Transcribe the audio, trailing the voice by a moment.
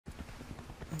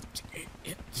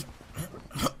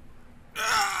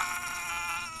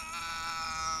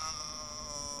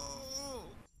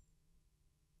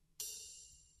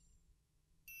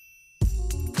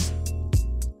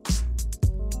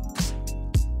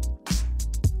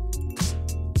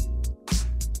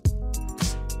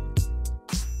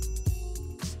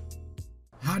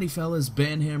Howdy fellas,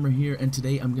 BANHAMMER here, and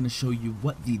today I'm going to show you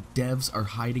what the devs are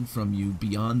hiding from you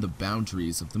beyond the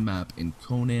boundaries of the map in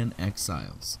Conan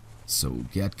Exiles. So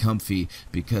get comfy,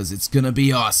 because it's going to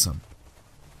be awesome!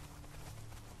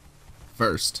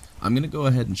 First, I'm going to go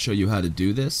ahead and show you how to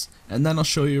do this, and then I'll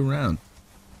show you around.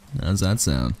 How's that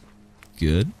sound?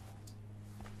 Good?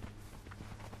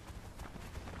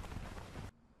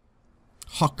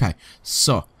 Okay,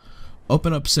 so,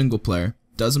 open up single player,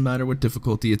 doesn't matter what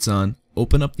difficulty it's on.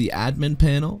 Open up the admin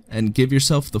panel and give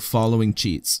yourself the following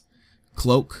cheats: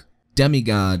 Cloak,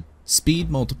 Demigod, Speed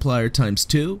multiplier times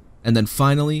 2, and then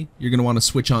finally you're going to want to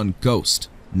switch on Ghost.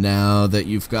 Now that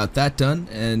you've got that done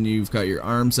and you've got your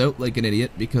arms out like an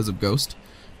idiot because of Ghost,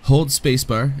 hold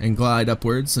spacebar and glide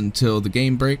upwards until the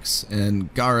game breaks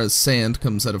and Gara's sand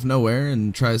comes out of nowhere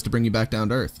and tries to bring you back down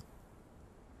to Earth.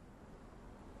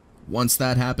 Once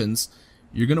that happens,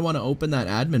 you're going to want to open that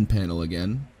admin panel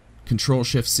again.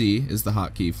 Control-Shift-C is the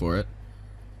hotkey for it.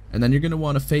 And then you're going to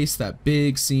want to face that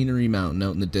big scenery mountain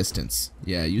out in the distance.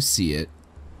 Yeah, you see it.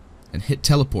 And hit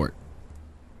teleport.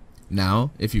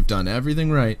 Now, if you've done everything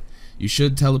right, you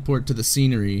should teleport to the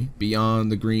scenery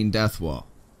beyond the green death wall.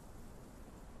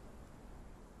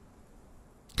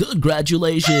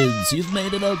 Congratulations! You've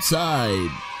made it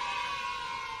outside!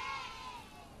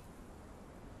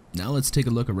 Now let's take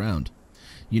a look around.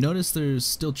 You notice there's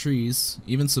still trees,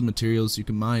 even some materials you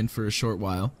can mine for a short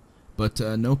while, but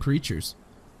no creatures.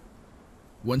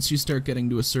 Once you start getting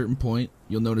to a certain point,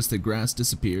 you'll notice that grass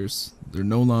disappears. There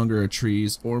no longer are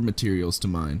trees or materials to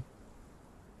mine.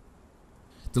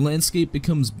 The landscape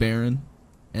becomes barren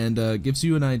and gives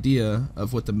you an idea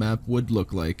of what the map would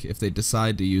look like if they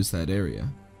decide to use that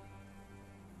area.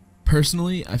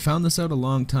 Personally, I found this out a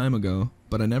long time ago,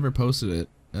 but I never posted it.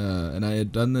 And I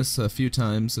had done this a few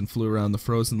times and flew around the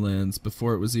frozen lands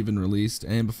before it was even released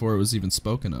and before it was even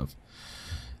spoken of.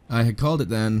 I had called it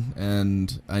then,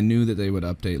 and I knew that they would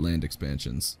update land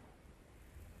expansions.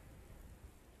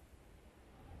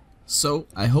 So,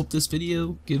 I hope this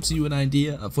video gives you an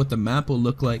idea of what the map will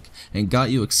look like and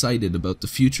got you excited about the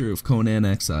future of Conan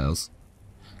Exiles.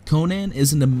 Conan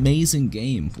is an amazing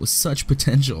game with such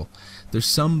potential. There's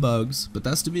some bugs, but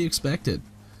that's to be expected.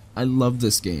 I love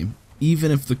this game, even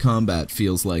if the combat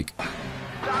feels like...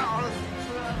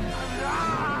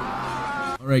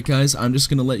 Alright guys, I'm just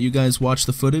gonna let you guys watch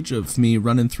the footage of me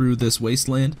running through this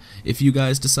wasteland. If you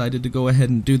guys decided to go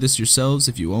ahead and do this yourselves,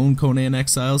 if you own Conan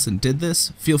Exiles and did this,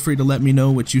 feel free to let me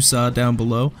know what you saw down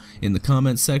below in the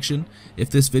comments section. If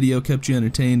this video kept you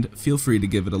entertained, feel free to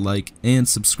give it a like and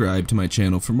subscribe to my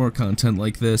channel for more content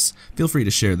like this. Feel free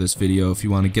to share this video if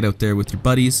you want to get out there with your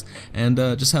buddies and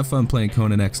just have fun playing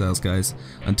Conan Exiles, guys.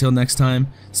 Until next time,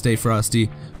 stay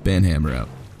frosty, BANHAMMER out.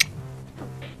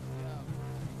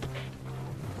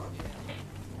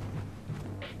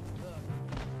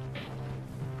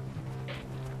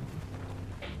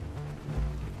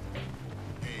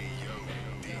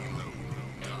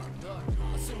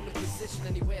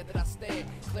 Anywhere that I stand,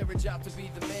 clear a job to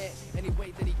be the man, any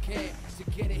way that he can. To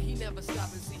get it, he never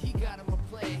stopped and see he got him a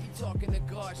plan. He talking to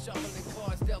God, shuffling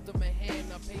cards, dealt him a hand,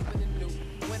 I'm paving anew.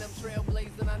 When I'm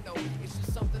trailblazing, I know it's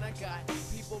just something I got.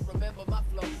 People remember my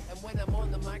flow, and when I'm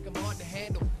on the mic, I'm hard to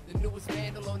handle. The newest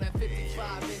vandal on that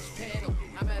 55-inch panel.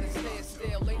 I'm at a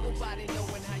standstill, ain't nobody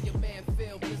knowing how your man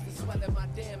feel. Business swelling my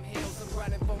damn heels, I'm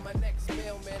grinding for my next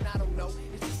meal, man. I don't know,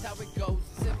 it's just how it goes.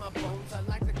 It's in my bones. I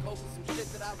like to cope with some shit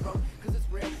that I wrote.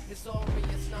 It's all me,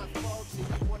 it's not faulty.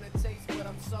 You wanna taste, but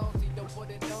I'm salty. Don't put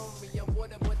it on me. I'm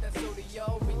with it, but that's so the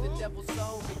yo me. The devil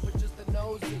sold me, but just a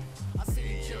nosy. I see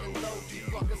you chillin' low, you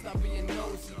fuckers stop being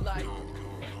nosy. Like,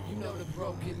 you know the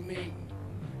broken me.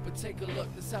 But take a look,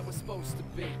 that's how it's supposed to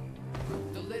be.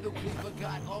 The little cleaver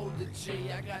got older, G.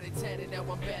 I got it tatted, now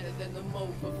I'm better than the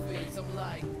Mova fees. I'm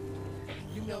like,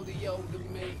 you know the older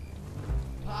me.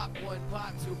 Pop 1,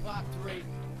 pop 2, pop 3.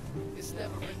 It's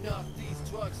never enough, these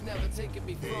drugs never taking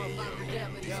me from my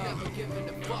reality's never giving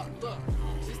a fuck. Look,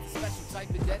 it's the special type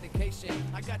of dedication.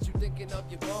 I got you thinking of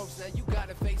your bones, now you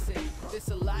gotta face it. It's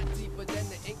a lot deeper than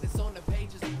the ink that's on the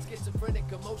pages. Schizophrenic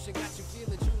emotion got you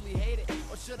feeling truly hated.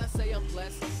 Or should I say I'm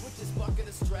blessed with this bucket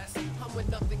of stress? I'm when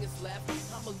nothing is left,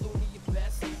 I'm a loony at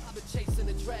best. I've been chasing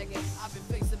a dragon, I've been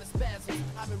facing a spasm.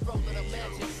 I've been rolling a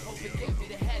magic, hope it gave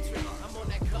me the hat trick. I'm on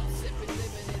that cup, sipping,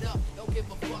 living it up. Don't give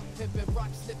a fuck, pimping, rock,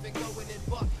 sniffing, going in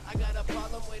buck. I got a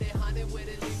problem with it, honey, with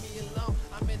it, leave me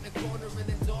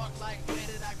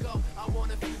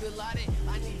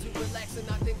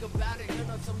think about it. Turn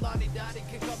on some lottie-dottie,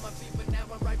 kick up my feet, but now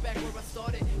I'm right back where I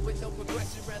started. With no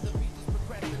progression, rather be just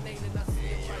procrastinating. I see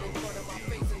it right in front of my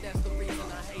face, and that's the reason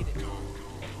I hate it.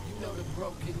 You know the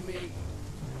broken me,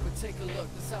 but take a look,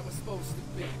 that's how it's supposed to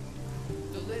be.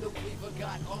 The little cleaver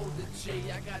got older,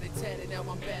 G. I got it tatted, now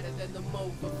I'm better than the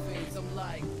Mova fiends. I'm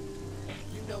like,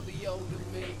 you know the older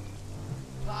me.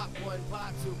 Pop 1,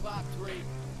 pop 2, pop 3.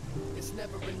 It's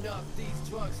never enough, these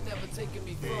drugs never taking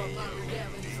me from my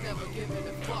reality's never giving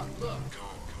a fuck, look.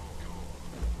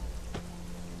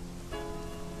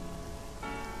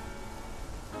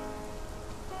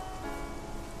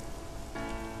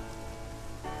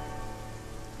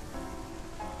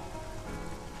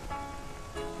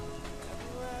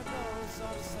 Everywhere I go, it's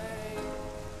all the same.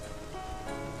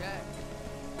 Yeah.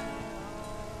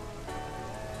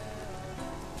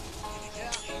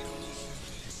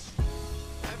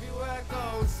 Everywhere I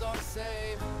go, it's all the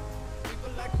same.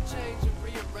 People like to change and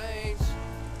rearrange.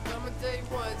 Coming day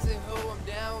ones and who I'm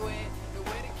down with. The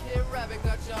way the kid rapping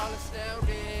got y'all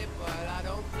astounded. But I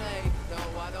don't play,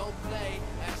 no I don't play.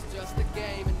 That's just a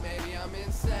game and maybe I'm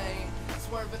insane.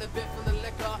 Swerving a bit from the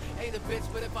liquor. Ain't a bitch,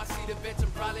 but if I see the bitch,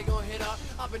 I'm probably gonna hit her.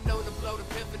 I've been known to blow the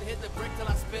pimp and hit the brick till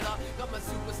I spit her. Got my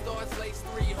superstars laced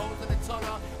 3 holes in the tongue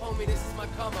up. Homie, this is my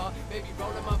come up. Baby,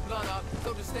 rolling my blunt up.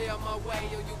 So just stay on my way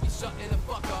or you'll be shutting the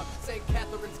fuck up. St.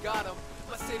 Catherine's got 'em.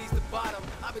 My city's the bottom.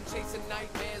 I've been chasing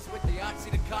nightmares with the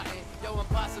oxy to cotton. Yo, I'm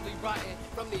possibly rotten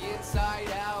from the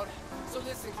inside out. So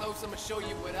listen close, I'ma show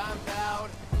you what I'm about.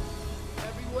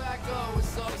 Everywhere I go,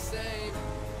 it's all the same.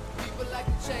 People like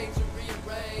to change and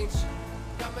rearrange.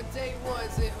 Got my day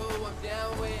ones and who I'm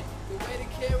down with. The way the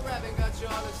kid rapping got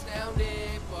y'all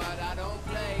astounded. But I don't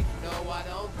play, no I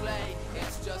don't play.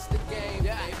 It's just a game,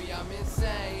 maybe I'm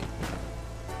insane.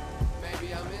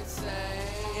 Maybe I'm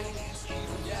insane.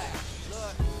 Yeah,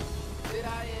 look, did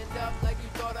I end up like you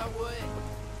thought I would?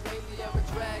 Lately I'm a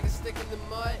drag and stick in the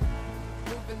mud.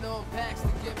 Moving on packs to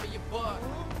give me a buck.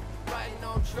 Writing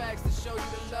on tracks to show you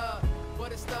the love.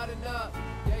 But it's not enough,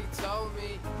 yeah you told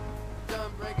me.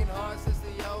 Done breaking hearts since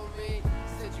they owe me.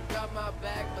 Said you got my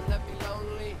back but left me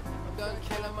lonely. I'm done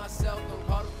killing myself, don't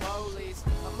call the police.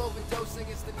 I'm overdosing,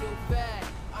 it's the new fad.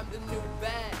 I'm the new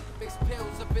bag, mixed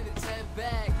pills up in a 10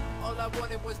 bag. All I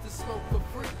wanted was to smoke for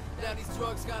free. Now these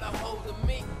drugs got a hold of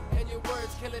me. And your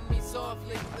words killing me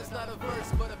softly. There's not a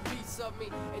verse but a piece of me.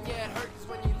 And yeah it hurt cause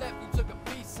when you left you took a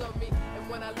piece of me. And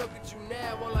when I look at you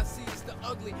now all I see is the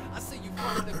ugly. I see you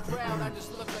front of the crowd, I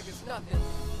just look like it's nothing.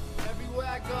 Everywhere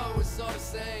I go it's all the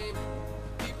same.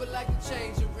 People like to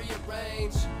change and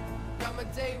rearrange. Got my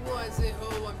day ones and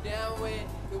who I'm down with.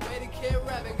 The way the kid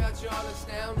rapping got y'all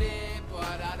astounded.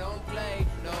 But I don't play,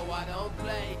 no I don't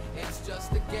play. It's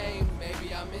just a game,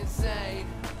 maybe I'm insane.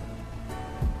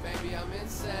 Maybe I'm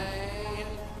insane.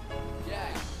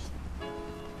 Yeah.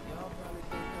 Y'all probably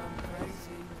think I'm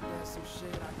crazy, but that's some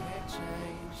shit I can't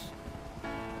change.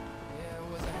 Yeah, it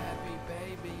was a happy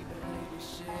baby, but maybe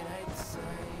shit ain't the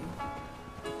same.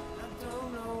 I don't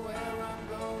know where I'm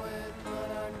going, but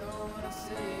I know what I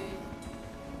see.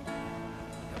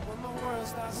 And when my world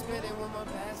starts spinning, when my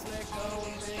past let go of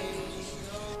me,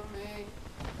 go of me.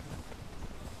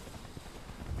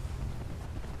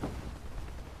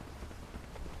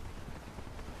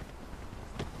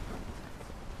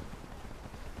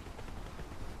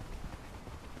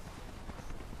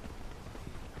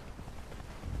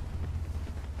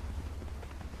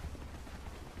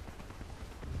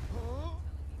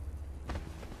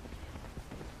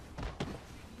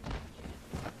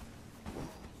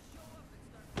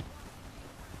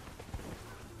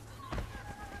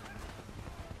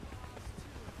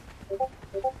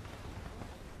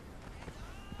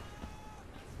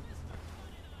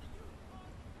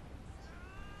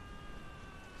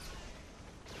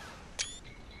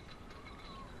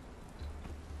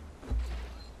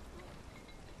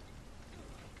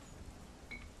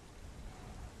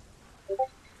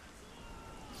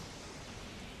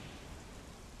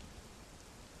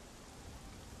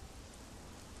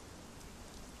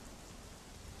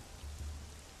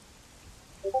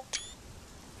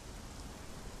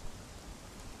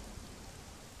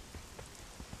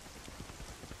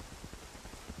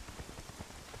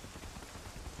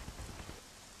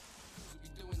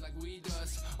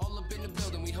 All up in the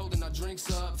building, we holding our drinks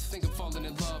up. Think I'm falling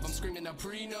in love, I'm screaming out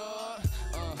prenup.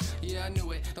 Yeah, I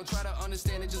knew it. Don't try to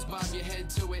understand it, just bob your head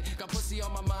to it. Got pussy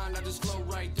on my mind, I just flow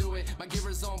right through it. My gear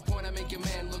is on point, I make your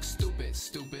man look stupid.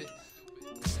 Stupid.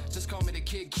 Just call me the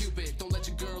kid Cupid. Don't let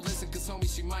your girl listen, cause homie,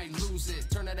 she might lose it.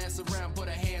 Turn that ass around, put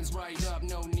her hands right up.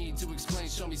 No need to explain,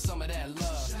 show me some of that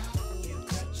love.